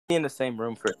in the same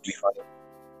room for it to be funny.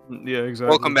 Yeah, exactly.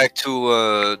 Welcome back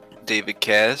to David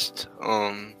Cast.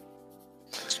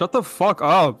 Shut the fuck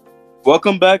up.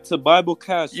 Welcome back to Bible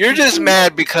Cast. You're just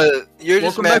mad because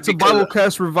Welcome back to Bible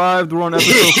Cast Revived. We're on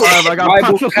episode 5. I got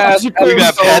Bible Cast. We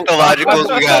got episode-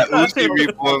 pathologicals. We got Uzi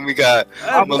Reborn. We got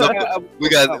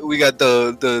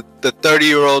the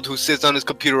 30-year-old who sits on his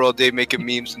computer all day making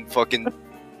memes and fucking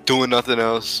doing nothing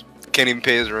else. Can't even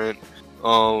pay his rent.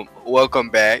 Welcome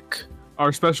back.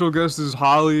 Our special guest is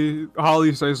Holly.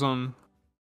 Holly, say something.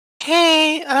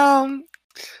 Hey,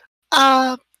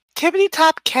 Tippity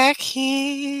Top Keck,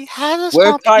 he has a Wear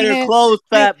small tighter penis, clothes,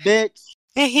 fat bitch.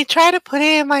 and he tried to put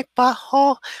it in my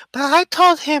butthole, but I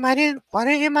told him I didn't want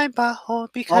it in my butthole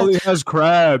because Holly has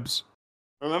crabs.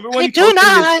 Remember when I he do posted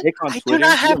not. his dick on I Twitter? do not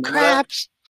You have remember that? crabs.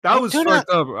 That I was do fucked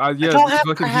up. Yeah, don't have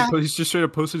fucking, crabs. he just straight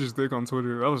up posted his dick on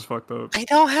Twitter. That was fucked up. I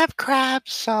don't have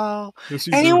crabs, so Yes,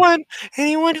 you do.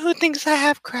 anyone who thinks I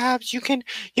have crabs, you can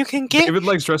get David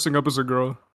likes dressing up as a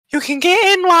girl. you can get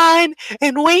in line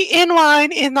and wait in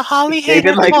line in the Holly Hater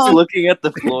David likes Club. looking at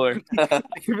the floor.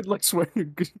 David likes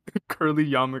wearing a curly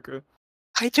yarmulke.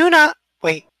 I do not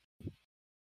wait.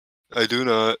 I do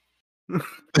not.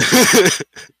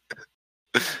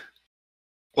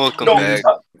 Welcome No, back.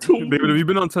 David, have you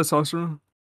been on testosterone?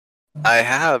 I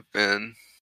have been.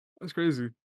 That's crazy.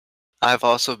 I've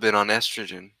also been on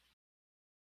estrogen.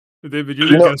 David, you're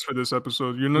the No. guest for this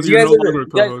episode. You're no Did you guys longer a ever- you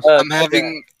guys, co-host. I'm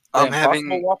having. I'm Impossible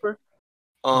having. Whopper?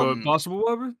 The Possible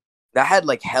Lover? That had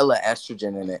like hella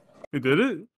estrogen in it. He did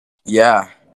it? Yeah.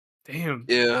 Damn.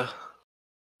 Yeah.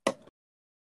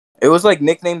 It was like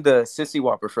nicknamed the Sissy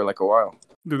Whopper for like a while.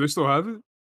 Do they still have it?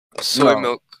 Soy No.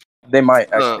 milk. They might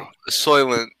No, actually.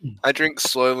 Soylent. I drink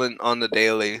Soylent on the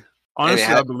daily, Honestly,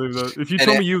 had- I believe that. If you and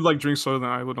told it- me you like drink soda, then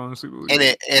I would honestly believe and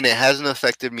it. it hasn't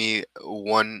affected me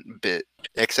one bit.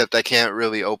 Except I can't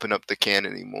really open up the can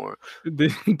anymore.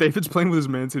 David's playing with his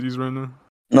man titties right now.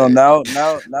 No, now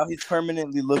he's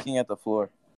permanently looking at the floor.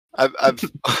 I've I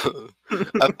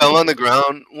fell on the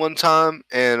ground one time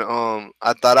and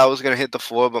I thought I was gonna hit the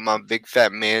floor, but my big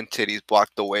fat man titties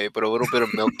blocked the way. But a little bit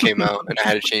of milk came out and I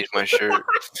had to change my shirt.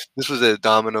 This was at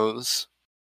Domino's.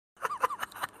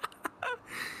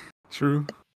 True.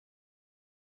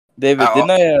 David, True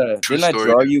didn't I story,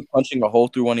 draw dude. you punching a hole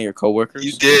through one of your coworkers?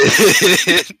 You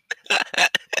did.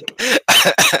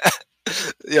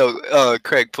 Yo,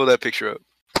 Craig, pull that picture up.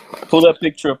 Pull that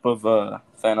picture up of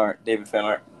fan art, David fan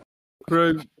art.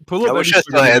 Craig, pull I up wish Eddie's I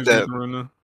still had spaghetti that. right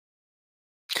now.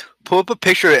 Pull up a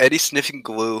picture of Eddie sniffing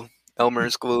glue.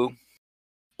 Elmer's glue.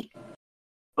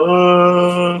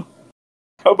 How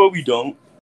about we don't?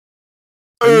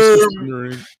 Eddie's just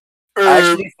wondering. I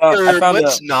actually I found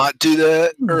let's not do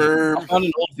that. I found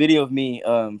an old video of me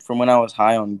from when I was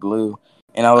high on glue,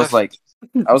 and I was like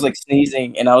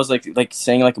sneezing, and I was like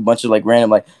saying like a bunch of like random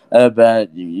like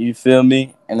bad, you feel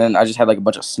me? And then I just had like a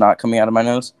bunch of snot coming out of my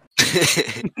nose.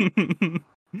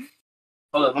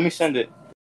 Hold on, let me send it.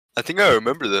 I think I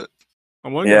remember that. I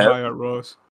want to get Yeah. high at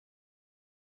Ross.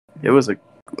 It was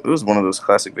one of those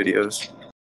classic videos.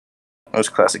 Those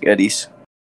classic Eddies.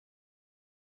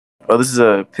 Oh, this is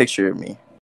a picture of me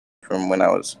from when I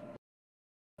was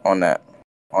on that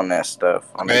stuff.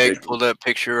 On that Craig, video. pull that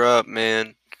picture up,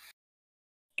 man.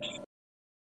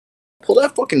 Pull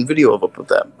that fucking video up of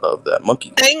that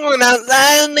monkey. Hang on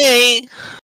outside me.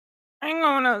 Hang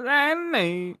on a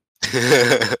second.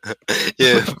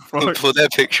 Yeah, Fuck. pull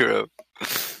that picture up.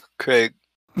 Craig.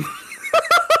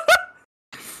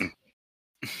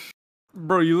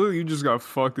 Bro, you just got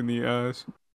fucked in the ass.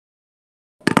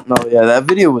 No, yeah, that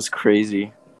video was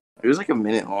crazy. It was like a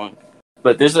minute long.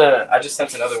 But I just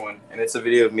sent another one, and it's a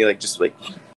video of me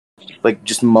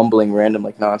just mumbling random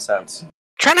like nonsense.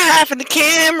 Trying to hide from the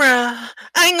camera.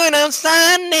 I ain't going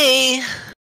outside me.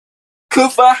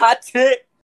 Kufa hot tip.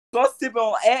 So I'm sipping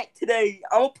on act today.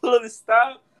 I'm gonna pull up the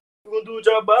stop. We're gonna do a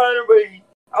job behind the ray.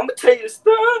 I'm gonna tell you the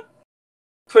stuff.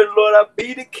 Pray the Lord I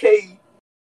be the K.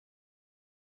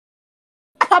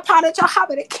 Papa, that y'all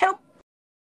have it camp.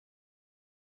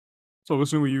 So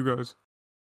what's new with you guys?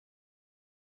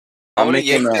 I I'm want to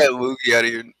making yank that loogie out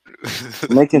of your.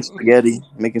 making spaghetti.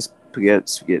 Making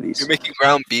spaghettis. You're making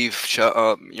ground beef. Shut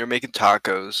up. You're making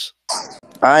tacos.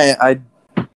 I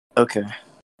okay.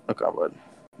 Okay, bud.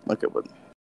 Okay, bud.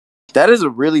 That is a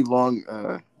really long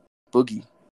boogie.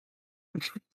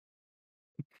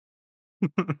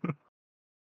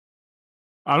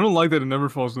 I don't like that it never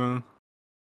falls down.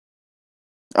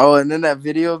 Oh, and then that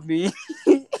video of me.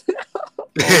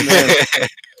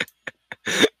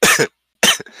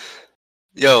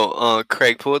 Yo,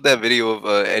 Craig, pull up that video of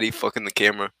Eddie fucking the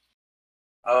camera.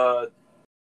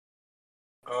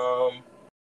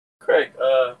 Craig,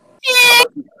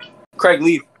 Craig,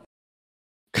 leave.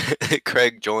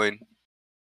 Craig, join.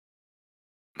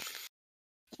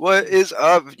 What is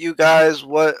up, you guys?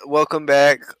 Welcome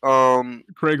back.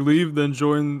 Craig, leave, then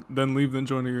join, then leave, then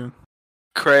join again.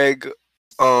 Craig,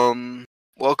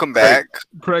 welcome back.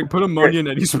 Craig, put ammonia in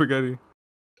Eddie's spaghetti.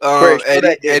 Craig, show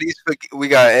that dick. We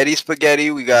got Eddie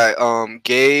Spaghetti, we got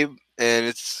Gabe,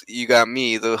 and you got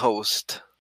me, the host.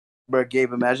 Bro,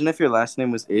 Gabe, imagine if your last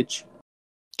name was Itch.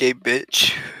 Gabe,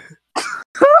 bitch.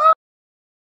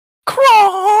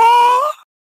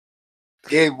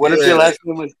 Gabe, what if your last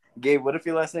name was Gabe? What if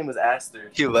your last name was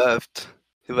Aster? He left.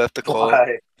 He left the call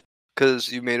Why?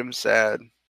 because you made him sad.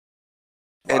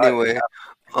 Why? Anyway,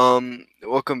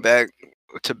 welcome back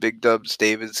to Big Dubs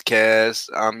David's cast.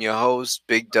 I'm your host,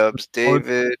 Big Dubs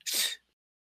David.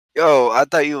 Yo, I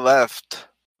thought you left.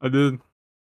 I did.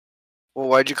 Well,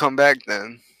 why'd you come back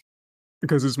then?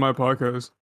 Because it's my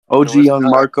podcast. OG No, it's Young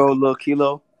not. Marco, Lil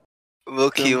Kilo.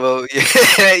 Lil Kilo,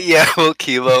 yeah, Lil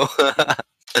Kilo,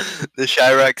 the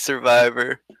Chirac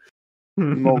survivor.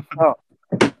 Mo- oh.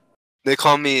 They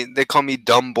call me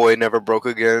Dumb Boy Never Broke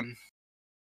Again.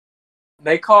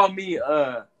 They call me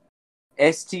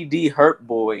STD Hurt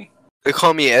Boy. They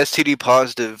call me STD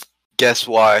Positive. Guess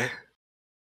why?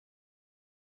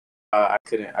 I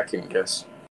couldn't guess.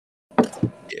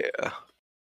 Yeah.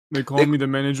 They call me the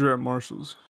manager at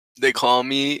Marshall's. They call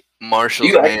me Marshall.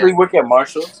 You actually work at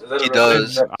Marshall's? Is that He a real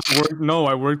does. thing?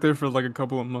 I worked there for like a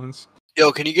couple of months.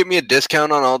 Yo, can you give me a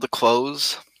discount on all the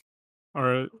clothes? All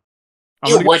right.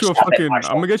 You I'm gonna get you a work at fucking. Marshall.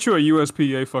 I'm gonna get you a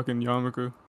USPA fucking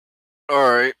yarmulke.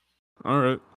 All right. All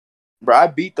right. Bro, I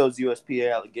beat those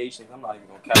USPA allegations. I'm not even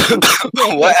gonna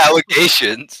count. What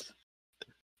allegations?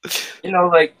 You know,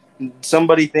 like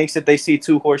somebody thinks that they see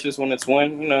two horses when it's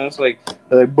one. You know, it's like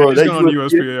bro, He's that got USPA,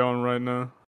 USPA on right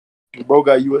now. bro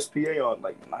got USPA on.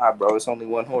 Like, nah, bro, it's only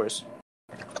one horse.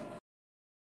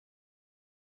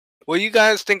 What do you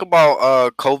guys think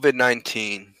about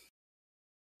COVID-19?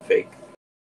 Fake.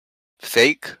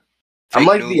 Fake? I'm Fake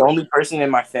like news? the only person in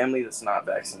my family that's not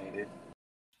vaccinated.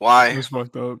 Why? It's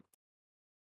fucked up.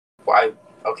 Why?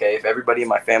 Okay, if everybody in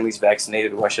my family's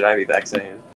vaccinated, why should I be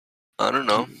vaccinated? I don't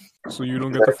know. So you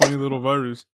don't get the funny little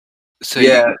virus. So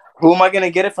Yeah. Who am I gonna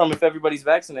get it from if everybody's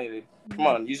vaccinated? Come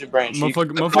on, use your brain, sheep.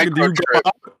 Motherfucker, do you go microchip.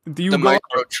 out? Do you the go out?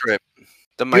 microchip.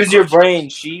 The Use your microchip. brain,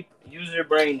 sheep. Use your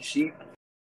brain, sheep.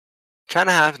 Trying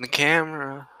to have the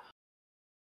camera.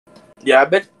 Yeah, I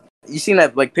bet you seen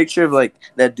that like picture of like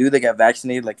that dude that got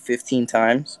vaccinated like 15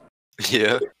 times.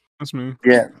 Yeah. That's me.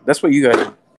 Yeah, that's what you guys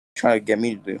are trying to get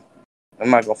me to do.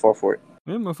 I'm not gonna fall for it.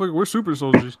 Yeah, motherfucker, we're super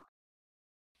soldiers.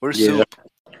 We're Yeah. soup.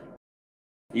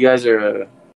 You guys are.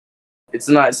 It's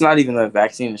not even a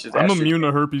vaccine. It's just. I'm Astro- immune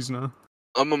to herpes now.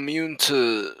 I'm immune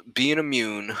to being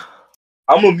immune.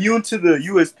 I'm immune to the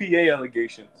USPA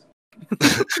allegations.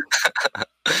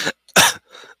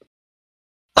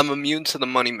 I'm immune to the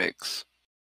money mix.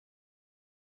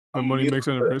 The money makes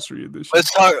anniversary edition.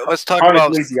 Let's talk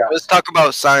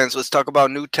about science. Let's talk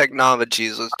about new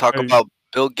technologies. Let's talk Hey. about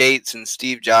Bill Gates and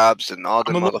Steve Jobs and all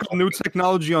the I'm gonna look up new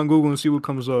technology on Google and see what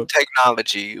comes up.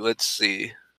 technology. Let's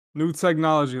see. New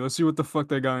technology. Let's see what the fuck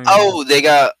they got in Oh, they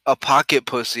got a pocket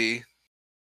pussy.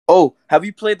 Oh, have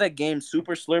you played that game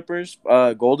Super Slurpers?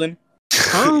 Golden.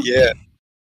 Huh? Yeah.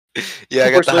 Yeah,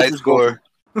 I got the Super high Slurpers score.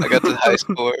 I got the high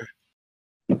score.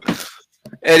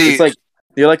 Eddie, It's like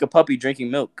you're like a puppy drinking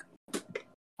milk.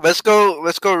 let's go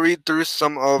read through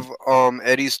some of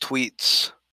Eddie's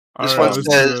tweets. This Alright, one let's do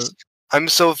says, "I'm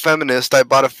so feminist. I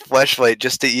bought a fleshlight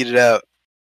just to eat it out."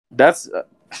 That's.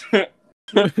 that.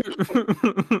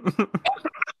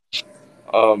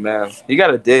 Oh man, you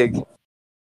gotta dig.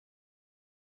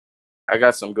 I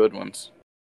got some good ones.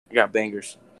 I got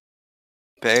bangers.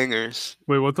 Bangers.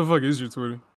 Wait, what the fuck is your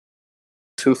Twitter?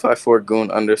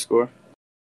 254goon_.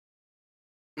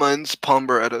 Mine's Palm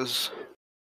Berettas.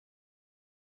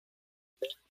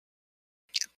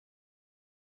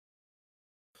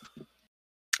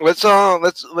 Let's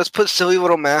put silly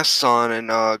little masks on and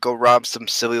go rob some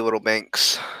silly little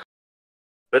banks.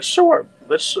 Let's show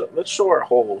our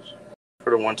holes for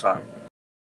the one time.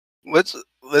 Let's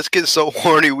get so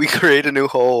horny we create a new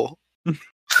hole.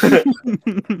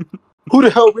 Who the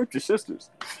hell raped your sisters?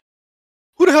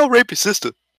 Who the hell raped your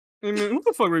sister? Hey man, what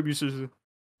the fuck rape your sister?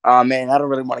 Oh man, I don't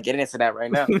really want to get into that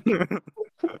right now.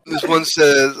 This one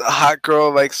says, "A hot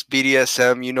girl likes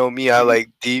BDSM. You know me, I like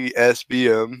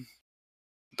DSBM."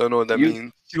 Don't know what that You-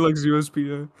 means. She likes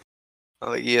USPA. I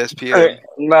like ESPN.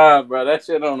 Nah, bro, that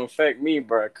shit don't affect me,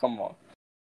 bro. Come on.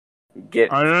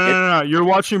 Get No. You're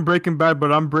watching Breaking Bad,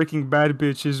 but I'm Breaking Bad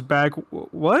bitches back.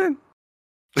 What?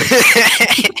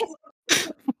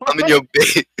 I'm in your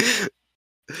base.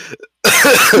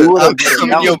 would've I'm get it. in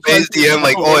That your one's base DM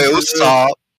like, oh, oh, what's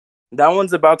up? That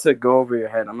one's about to go over your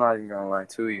head. I'm not even gonna lie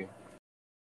to you.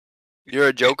 You're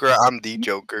a joker. I'm the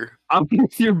joker. I'm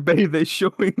with your bae. They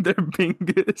showing their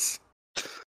bingus.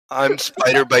 I'm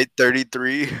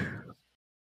Spiderbite33.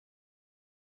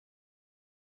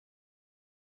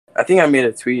 I think I made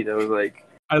a tweet that was like,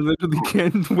 I literally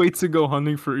can't wait to go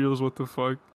hunting for eels. What the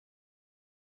fuck?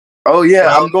 "Oh yeah,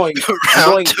 I'm Round- going. I'm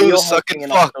round going two, eel sucking hunting in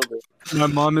fuck. October." My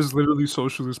mom is literally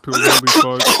socialist pill.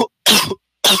 Holy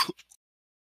fuck.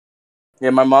 Yeah,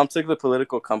 my mom took the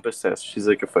political compass test. She's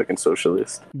like a fucking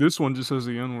socialist. This one just says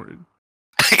the N word.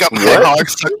 I got my What? hog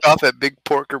sucked off at Big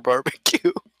Porker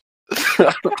Barbecue.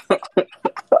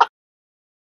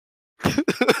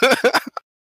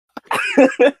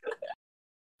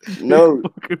 No,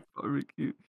 Fucking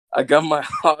barbecue. I got my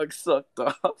hog sucked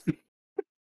off.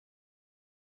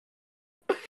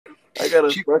 I got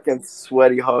a fucking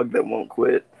sweaty hog that won't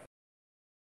quit.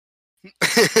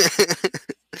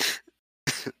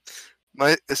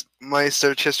 my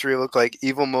search history looked like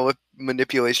evil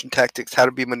manipulation tactics, how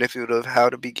to be manipulative, how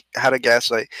to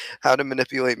gaslight, how to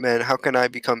manipulate men, how can I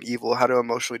become evil, how to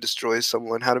emotionally destroy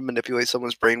someone, how to manipulate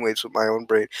someone's brainwaves with my own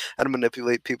brain, how to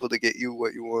manipulate people to get you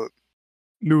what you want.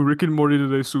 New Rick and Morty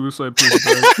today. Suicide Proof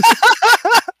back.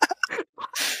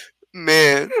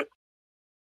 Man,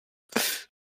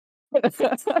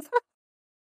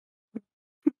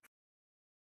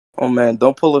 Oh man,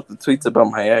 don't pull up the tweets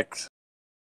about my ex.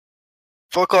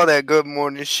 fuck all that good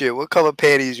morning shit. What color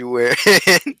panties you wearing?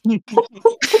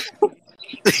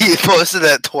 You posted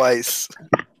that twice.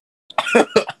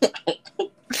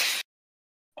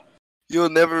 You'll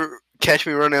never catch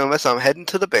me running unless I'm heading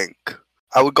to the bank.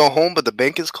 I would go home, but the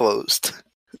bank is closed.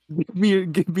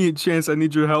 Give me a chance. I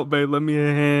need your help, babe. Let me a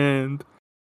hand.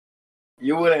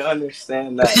 You wouldn't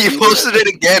understand that. You posted it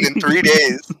again in 3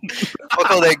 days. Fuck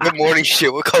all that good morning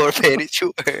shit. What color panties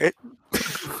you wearing?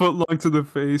 Foot long to the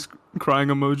face, crying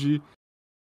emoji.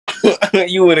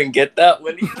 You wouldn't get that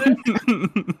one either.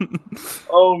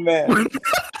 Oh man.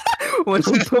 When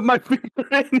I put my finger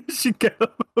in, she got a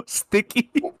little sticky.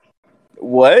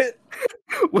 What?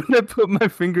 When I put my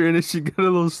finger in it, she got a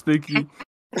little sticky.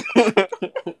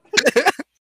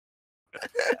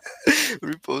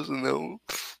 Reposting that one.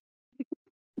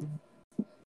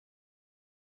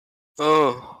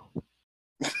 Oh.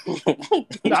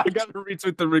 Nah, I gotta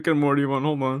retweet the Rick and Morty one.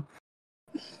 Hold on.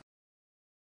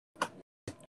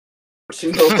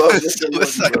 She knows about this and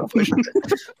Suicide bro. push. What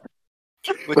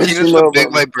you Martinez know with big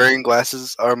about me? librarian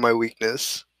glasses are my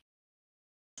weakness.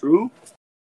 True?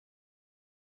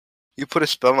 You put a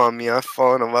spell on me, I've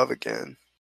fallen in love again.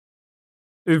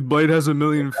 If Blade has a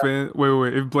million fans,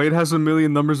 wait. If Blade has a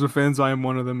million numbers of fans, I am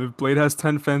one of them. If Blade has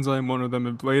 10 fans, I am one of them.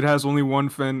 If Blade has only one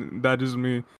fan, that is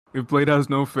me. If Blade has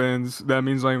no fans, that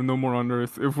means I am no more on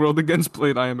Earth. If world against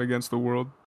Blade, I am against the world.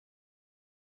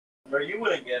 Bro, you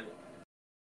wouldn't get it.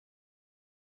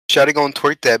 Shawty gonna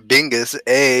twerk that bingus,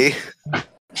 eh?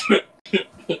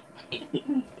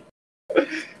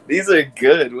 These are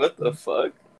good. What the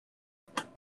fuck?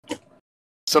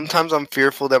 Sometimes I'm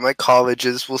fearful that my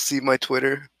colleges will see my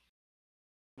Twitter.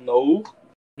 No,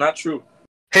 not true.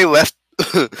 Hey, left.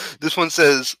 This one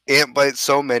says, ant bites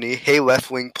so many. Hey,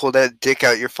 left wing, pull that dick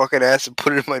out your fucking ass and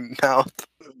put it in my mouth.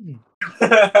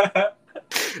 I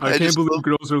can't just believe love-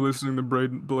 girls are listening to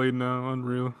Blade now.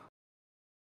 Unreal.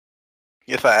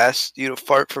 If I asked you to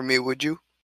fart for me, would you?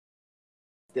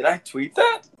 Did I tweet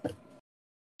that?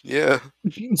 Yeah.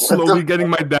 Slowly getting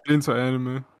my dad into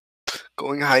anime.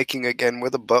 Going hiking again. Where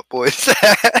the butt boys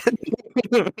at?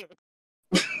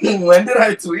 When did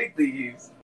I tweet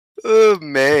these?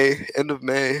 May. End of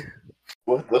May.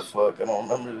 What the fuck? I don't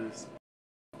remember this.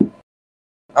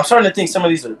 I'm starting to think some of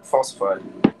these are falsified.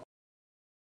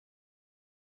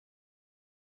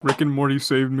 Rick and Morty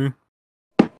saved me.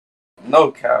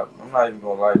 No cap. I'm not even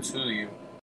gonna lie to you.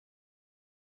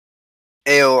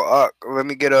 Ayo, let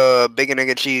me get a bacon, egg,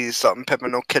 and cheese, salt and pepper,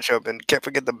 no ketchup, and can't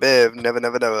forget the bev. Never,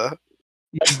 never, never.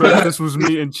 Breakfast was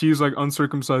meat and cheese like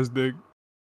uncircumcised dick.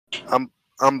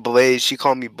 I'm Blade. She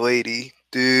called me Blady.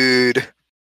 Dude.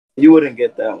 You wouldn't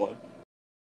get that one.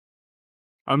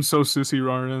 I'm so sissy,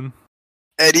 Raren.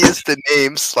 Eddie is the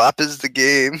name. Slap is the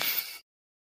game.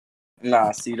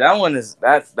 Nah, see that one is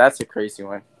that's a crazy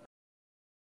one.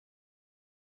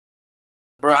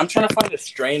 Bro, I'm trying to find a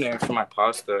strainer for my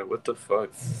pasta. What the fuck?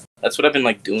 That's what I've been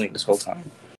like doing this whole time.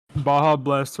 Baja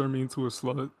Blast turned me into a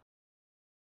slut.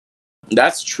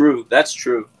 That's true. That's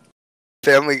true.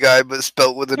 Family Guy, but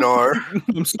spelt with an R.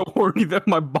 I'm so horny that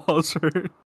my balls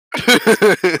hurt.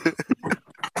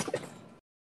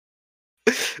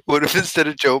 What if instead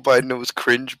of Joe Biden, it was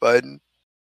cringe Biden?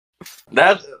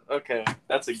 That's okay.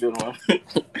 That's a good one.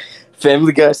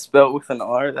 Family Guy spelled with an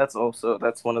R. That's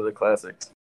one of the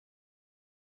classics.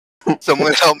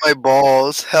 Someone help my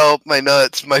balls. Help my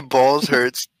nuts. My balls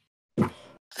hurts.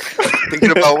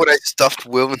 Thinking about when I stuffed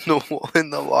Will in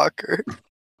the locker.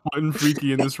 Hot and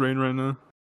freaky in this rain right now.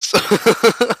 So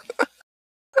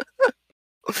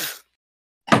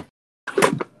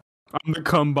I'm the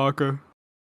Kumbaka.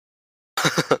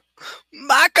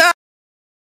 Maka!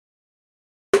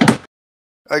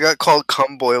 I got called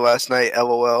Cumboy last night,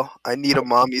 lol. I need a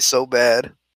mommy so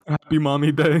bad. Happy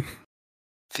Mommy Day.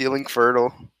 Feeling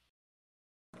fertile.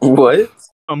 What?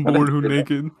 I'm What bored. I Who did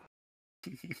naked?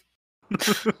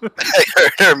 I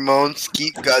heard her moan,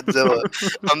 Skeet Godzilla.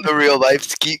 I'm the real life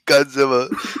Skeet Godzilla.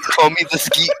 Call me the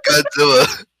Skeet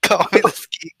Godzilla. Call me the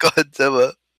Skeet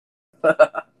Godzilla.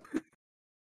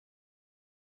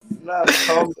 Nah,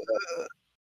 Tom.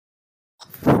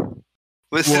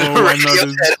 Listen Whoa, to another-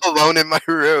 Radiohead alone in my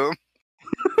room.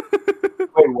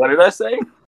 Wait, what did I say?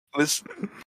 Was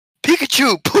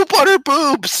Pikachu poop on her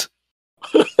boobs?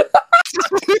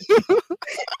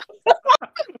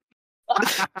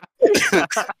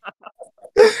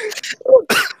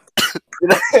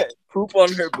 Did I poop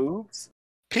on her boobs?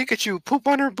 Pikachu poop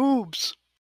on her boobs.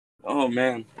 Oh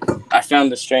man, I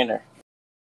found the strainer.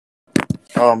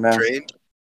 Oh man. Trained.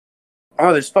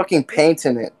 Oh, there's fucking paint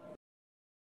in it.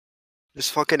 There's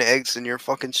fucking eggs in your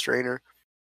fucking strainer.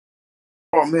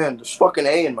 Oh man, there's fucking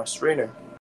A in my strainer.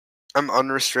 I'm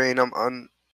unrestrained. I'm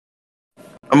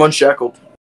I'm unshackled.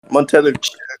 I'm untethered.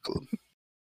 unshackled.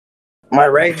 My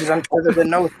rage is untethered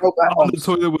and no rope at On home. the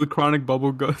toilet with chronic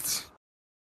bubble guts.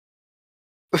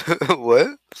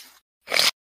 What?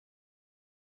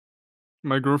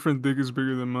 My girlfriend's dick is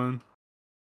bigger than mine.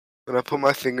 When I put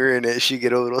my finger in it, she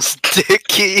get a little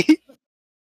sticky.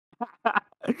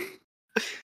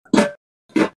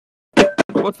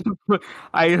 What the fuck?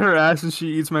 I eat her ass and she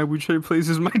eats my WeChat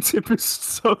places. My tip is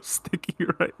so sticky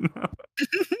right now.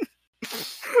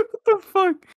 What the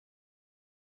fuck?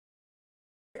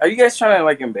 Are you guys trying to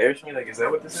like embarrass me? Like, is that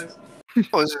what this is?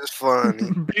 Oh, this is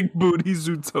funny. Big booty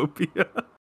Zootopia.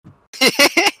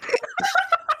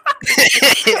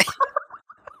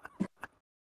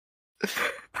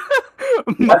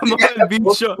 Mama and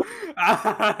Bicho.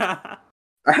 I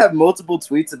have multiple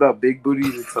tweets about Big Booty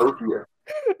Utopia.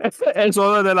 Es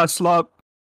hora de la slop.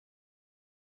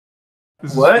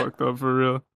 This What? is fucked up for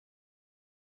real.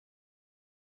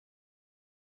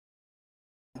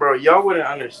 Bro, y'all wouldn't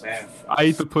understand. I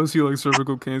eat the pussy like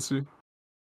cervical cancer.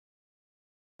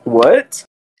 What?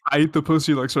 I eat the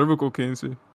pussy like cervical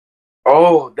cancer.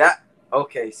 Oh, that.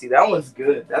 Okay, see, that one's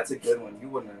good. That's a good one. You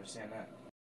wouldn't understand that.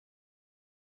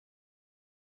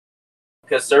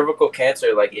 Because cervical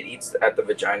cancer, like, it eats at the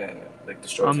vagina and it, like,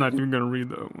 destroys I'm it. not even gonna read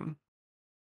that one.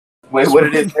 Wait, what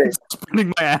did it say?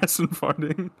 Spinning my ass and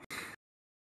farting.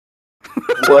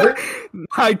 What?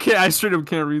 I can't. I straight up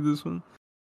can't read this one.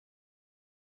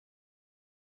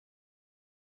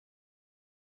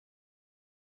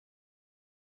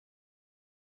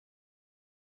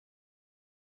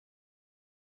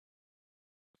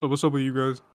 So what's up with you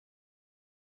guys?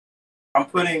 I'm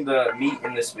putting the meat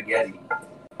in the spaghetti.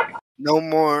 No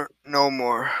more. No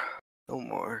more. No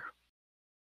more.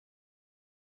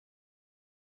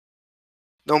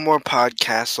 No more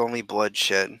podcasts. Only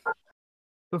bloodshed.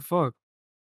 The fuck?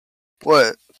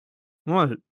 What? What?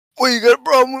 What, you got a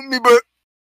problem with me, bro?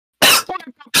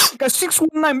 Got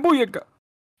 619 booyaka.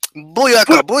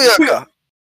 Booyaka, booyaka.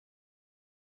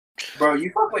 Bro,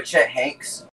 you fuck with Chet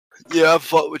Hanks? Yeah, I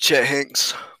fuck with Chet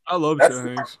Hanks. I love That's- Chet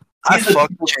Hanks. I He's the fuck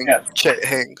people's Chet, champ. Chet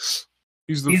Hanks.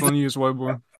 He's the He's the- funniest white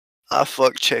boy. I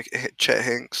fuck Chet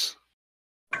Hanks.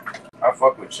 I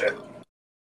fuck with Chet.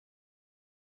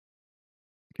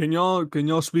 Can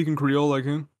y'all speak in Creole like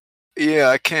him? Yeah,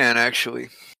 I can actually.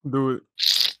 Do it.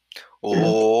 Oh.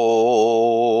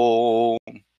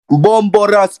 Bombo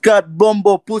rascat,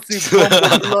 bombo pussy,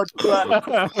 bombo blood clot.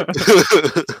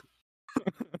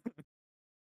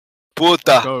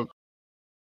 Puta. Dope.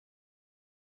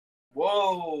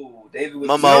 Whoa, David was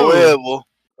Mama Yo. huevo.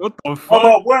 What the fuck?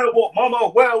 Mama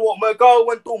huevo, me cago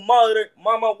en tu madre,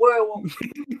 mama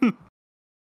huevo.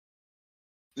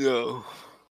 Yo.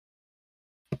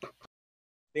 I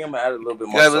think I'm gonna add a little bit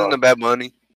You more guys listen to sauce. Bad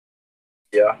Bunny?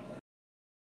 Yeah.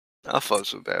 I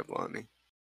fucks with Bad Bunny.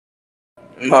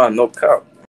 Nah, no cap.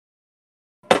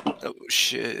 Oh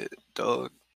shit, dog.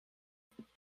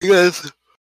 You guys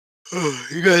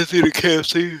see the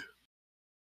KFC?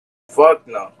 Fuck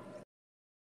no.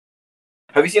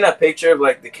 Have you seen that picture of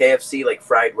like the KFC like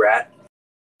fried rat?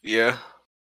 Yeah.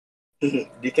 Do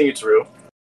you think it's real?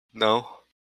 No.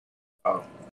 Oh.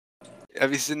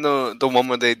 Have you seen the one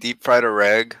where they deep fried a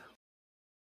rag?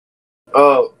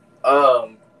 Oh,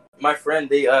 my friend,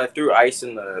 they threw ice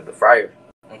in the fryer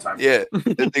one time. Yeah,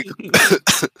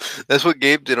 that's what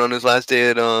Gabe did on his last day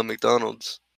at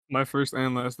McDonald's. My first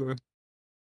and last day.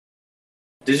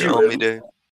 Did Your you only really? day.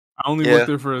 I only Yeah. worked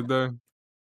there for a day.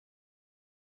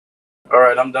 All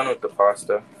right, I'm done with the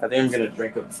pasta. I think I'm gonna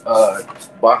drink a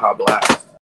Baja Blast.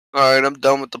 All right, I'm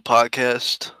done with the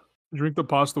podcast. Drink the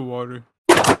pasta water.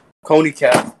 Coney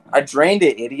Cap. I drained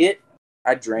it, idiot.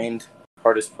 I drained.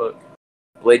 Hard as fuck.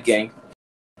 Blade Gang.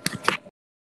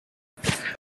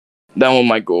 That one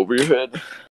might go over your head.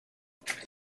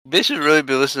 Bitch should really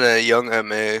be listening to Young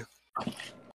MA.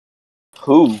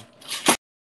 Who?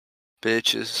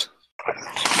 Bitches.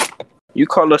 You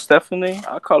call her Stephanie?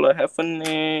 I call her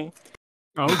Heffany.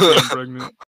 I hope I'm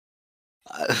pregnant.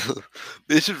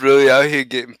 Bitch is really out here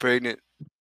getting pregnant.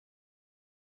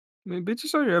 Man,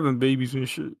 bitches out here having babies and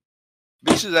shit.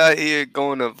 Bitches out here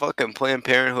going to fucking Planned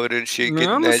Parenthood and shit. Man,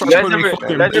 I'm Getting gonna that start You guys putting ever- fucking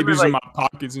you guys ever, babies like- in my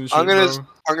pockets and shit, I'm gonna bro.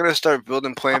 I'm gonna start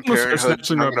building Planned I'm gonna start Parenthood.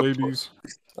 snatching I'm up gonna babies.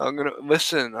 I'm gonna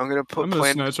listen. I'm gonna put I'm gonna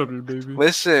Planned. snatch up your baby.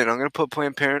 Listen, I'm gonna put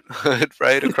Planned Parenthood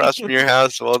right across from your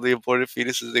house. So all the aborted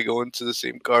fetuses they go into the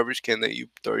same garbage can that you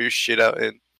throw your shit out in.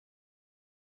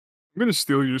 I'm gonna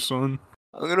steal your son.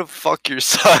 I'm gonna fuck your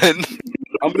son.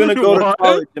 I'm gonna go to What?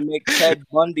 college and make Ted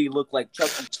Bundy look like Chuck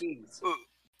E. Cheese.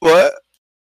 What?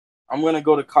 I'm gonna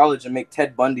go to college and make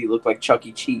Ted Bundy look like Chuck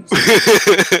E. Cheese.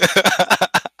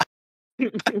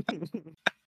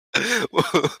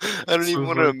 I don't even So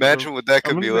want to fucked imagine up. what that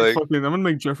I'm could be gonna make like. I'm gonna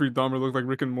make Jeffrey Dahmer look like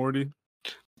Rick and Morty.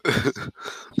 I'm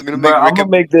gonna Bro, make I'm Rick gonna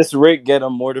make this Rick get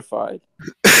him mortified.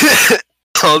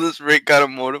 all this Rick got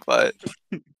him mortified.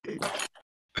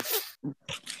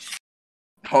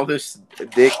 All this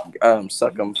dick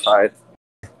suck him side.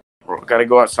 Bro, gotta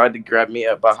go outside to grab me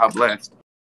a Baja Blast.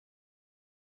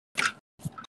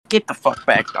 Get the fuck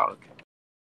back, dog.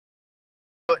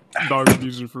 Dog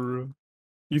abuser for real.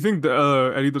 You think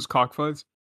Eddie does cockfights?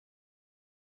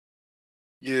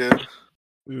 Yeah,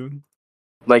 Yeah.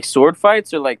 Like sword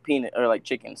fights or like peanut or like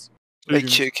chickens? like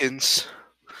chickens.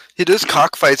 He does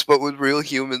cockfights, but with real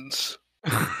humans.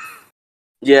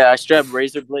 Yeah, I strap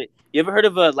razor blade. You ever heard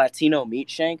of a Latino meat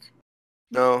shank?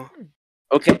 No.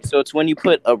 Okay, so it's when you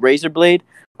put a razor blade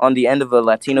on the end of a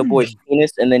Latino boy's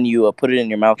penis, and then you put it in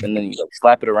your mouth, and then you like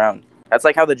slap it around. That's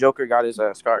like how the Joker got his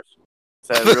scars.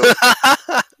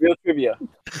 It's real trivia.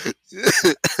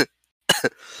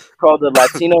 Called the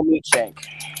Latino meat shank.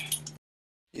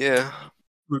 Yeah.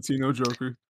 Latino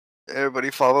Joker. Everybody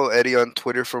follow Eddie on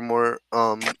Twitter for more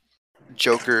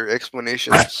Joker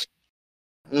explanations.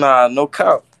 Nah, no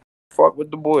cow. Fuck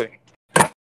with the boy.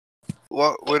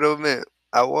 Walk with a limp.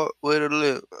 I walk with a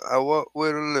limp. I walk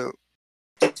with a limp.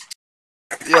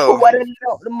 Yo, What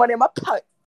the money in my pocket?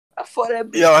 I fought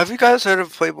that bitch. yo, have you guys heard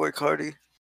of Playboy Cardi?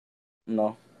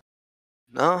 No.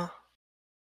 No.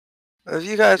 Have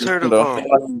you guys heard of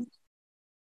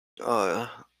No.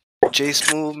 J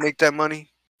Smooth Make That Money?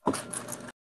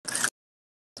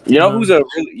 You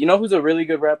know who's a really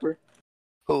good rapper?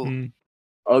 Who? Mm.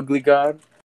 Ugly God.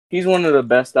 He's one of the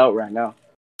best out right now.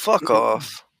 Fuck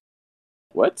off.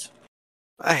 What?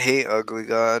 I hate Ugly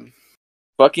God.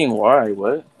 Fucking why?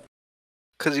 What?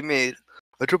 Cause he made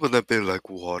I drip on that bit like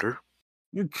water.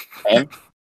 And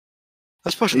I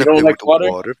splash You that don't bit like with the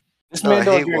water? water. this No, man I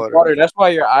don't hate drink water. water. That's why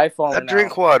your iPhone. I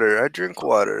drink water. I drink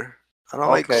water. I don't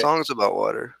like Okay. songs about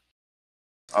water.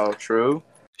 Oh, true.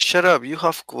 Shut up, you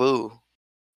huff glue.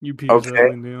 You pee Okay.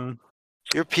 Celine Dion.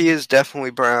 Your pee is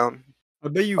definitely brown. I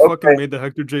bet you Okay. fucking made the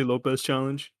Hector J. Lopez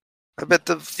challenge. I bet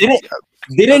the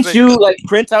Didn't bet- you like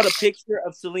print out a picture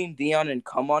of Celine Dion and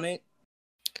come on it?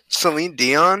 Celine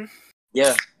Dion?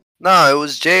 Yeah. Nah, it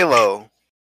was J Lo.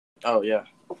 Oh yeah.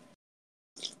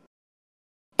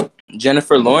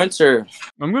 Jennifer Lawrence or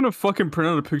I'm gonna fucking print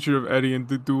out a picture of Eddie and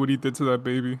do what he did to that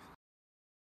baby.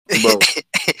 Bro.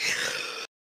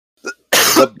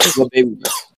 what baby?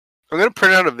 I'm gonna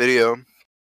print out a video.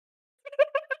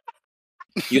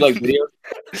 You like video?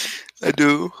 I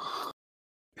do.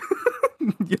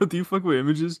 Yo, do you fuck with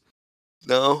images?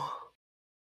 No.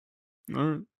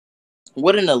 Alright.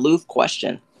 What an aloof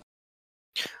question.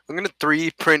 I'm gonna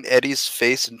 3D print Eddie's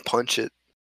face and punch it.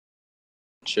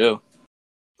 Chill.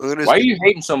 I'm gonna, Why are you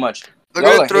hating so much? I'm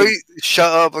Y'all gonna are throw hating. you.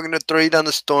 Shut up! I'm gonna throw you down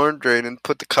the storm drain and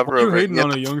put the cover You over it. hating You, on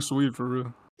have a to- young Swede for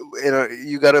real.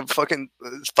 you gotta fucking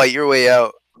fight your way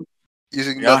out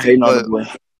using Y'all nothing hating on but the boy.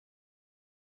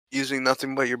 using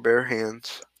nothing but your bare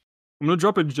hands. I'm gonna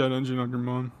drop a jet engine on your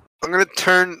mom. I'm gonna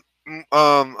turn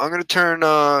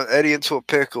Eddie into a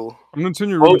pickle. I'm gonna turn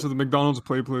your Oh. room into the McDonald's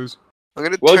play place. I'm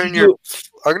gonna What'd turn you your do?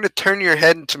 I'm gonna turn your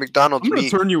head into McDonald's I'm gonna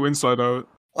meat. turn you inside out.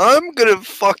 I'm gonna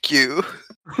fuck you.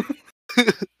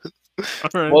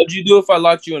 Alright. What'd you do if I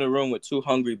locked you in a room with 2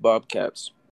 hungry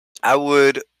bobcats? I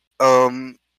would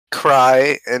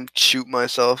cry and shoot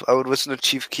myself. I would listen to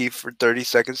Chief Keef for 30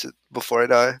 seconds before I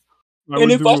die. I would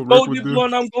do what Rick would do.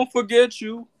 one, I'm gonna forget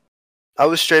you. I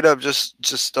was straight up just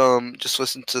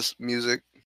listen to music.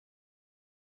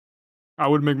 I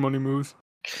would make money moves.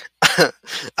 I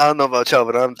don't know about y'all,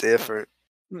 but I'm different.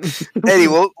 Eddie,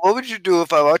 what would you do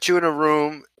if I locked you in a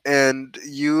room and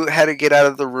you had to get out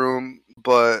of the room,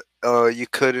 but you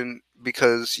couldn't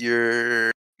because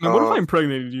Man, what if I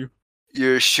impregnated you?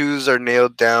 your shoes are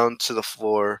nailed down to the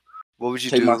floor? What would you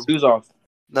Take my do? shoes off.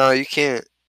 No, you can't.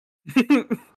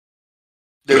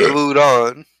 They're glued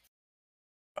on.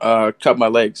 Cut my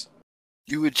legs.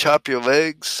 You would chop your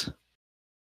legs.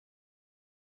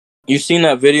 You seen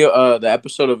that video? The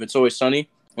episode of It's Always Sunny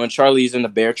when Charlie's in the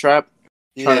bear trap,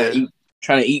 Yeah.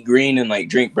 trying to eat green and like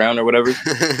drink brown or whatever.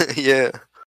 Yeah.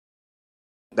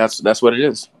 That's what it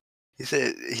is.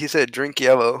 He said drink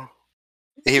yellow.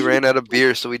 He ran out of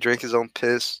beer, so he drank his own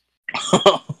piss.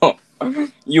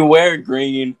 You wear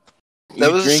green. That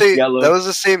You was the drink same. yellow. That was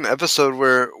the same episode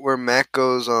where Mac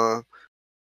goes,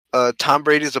 Tom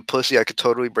Brady's a pussy. I could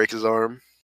totally break his arm.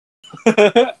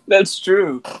 That's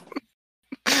true.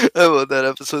 I love that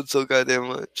episode so goddamn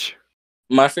much.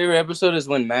 My favorite episode is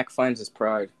when Mac finds his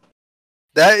pride.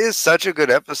 That is such a good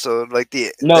episode. Like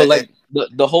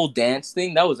the whole dance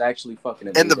thing. That was actually fucking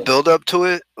amazing. and the build up to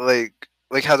it, like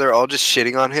how they're all just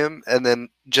shitting on him, and then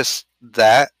just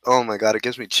that. Oh my god, it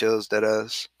gives me chills. Dead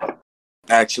ass.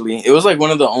 Actually, it was like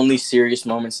one of the only serious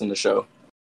moments in the show.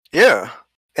 Yeah,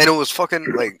 and it was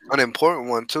fucking like an important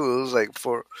one too. It was like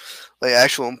for like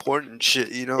actual important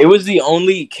shit, you know. It was the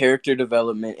only character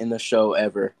development in the show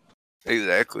ever.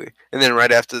 Exactly. And then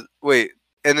right after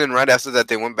that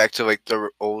they went back to like the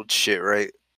old shit,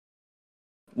 right?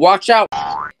 Watch out!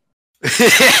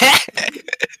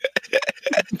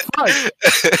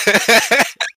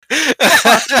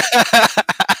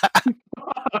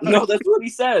 No, that's what he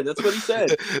said. That's what he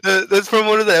said. That's from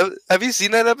one of the. Have you seen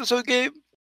that episode, Gabe?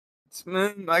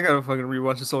 Man, I gotta fucking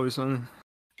rewatch It's Always Sunny.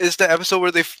 It's the episode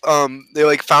where they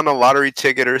like found a lottery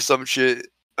ticket or some shit.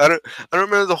 I don't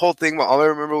remember the whole thing, but all I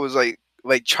remember was like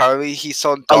Charlie, he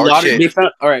saw dog shit. They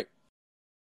found, all right.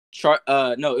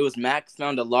 No, it was Mac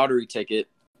found a lottery ticket,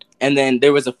 and then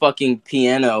there was a fucking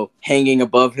piano hanging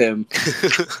above him,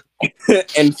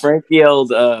 and Frank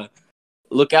yelled,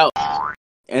 "Look out!"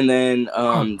 And then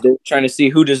they're trying to see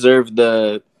who deserved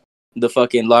the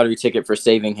fucking lottery ticket for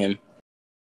saving him.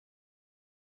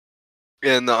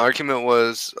 And the argument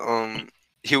was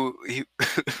he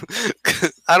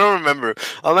I don't remember.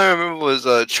 All I remember was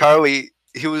Charlie.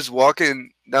 He was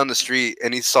walking down the street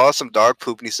and he saw some dog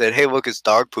poop and he said, "Hey, look, it's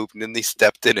dog poop," and then he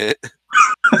stepped in it.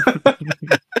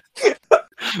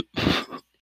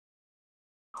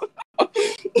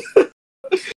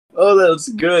 Oh, that's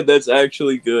good. That's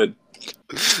actually good.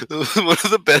 One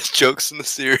of the best jokes in the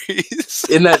series.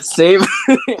 In that same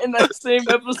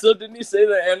episode, didn't he say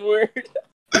the N-word?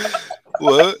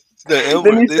 What? The N-word?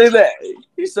 Didn't he say that?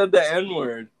 He said the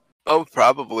N-word. Oh,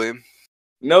 probably.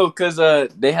 No, because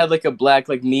they had like a black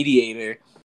like mediator,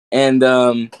 and they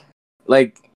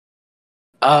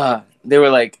were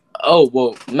like, "Oh,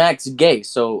 well, Mac's gay,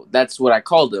 so that's what I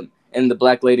called him." And the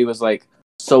black lady was like,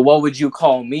 "So what would you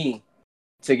call me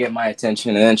to get my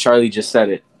attention?" And then Charlie just said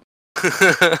it.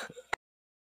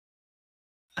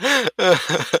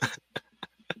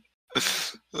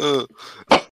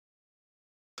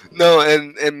 No,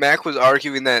 and Mac was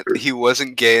arguing that he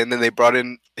wasn't gay, and then they brought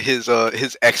in his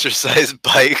exercise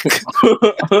bike. With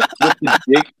the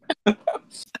dick.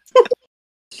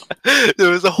 There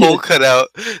was a hole cut out,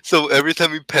 so every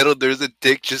time he pedaled, there was a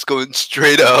dick just going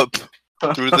straight up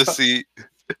through the seat.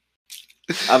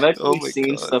 I've actually Oh my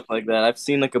seen God. stuff like that. I've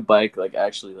seen like a bike like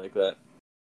actually like that.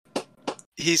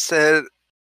 He said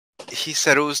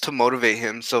it was to motivate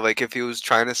him, so like if he was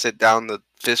trying to sit down, the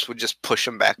fist would just push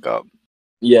him back up.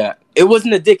 Yeah, it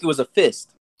wasn't a dick; it was a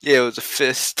fist. Yeah, it was a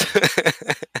fist.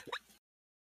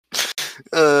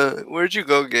 Where'd you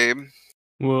go, Gabe?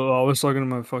 Well, I was talking to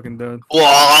my fucking dad.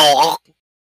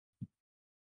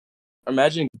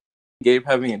 Imagine Gabe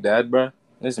having a dad, bro.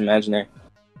 It's imaginary.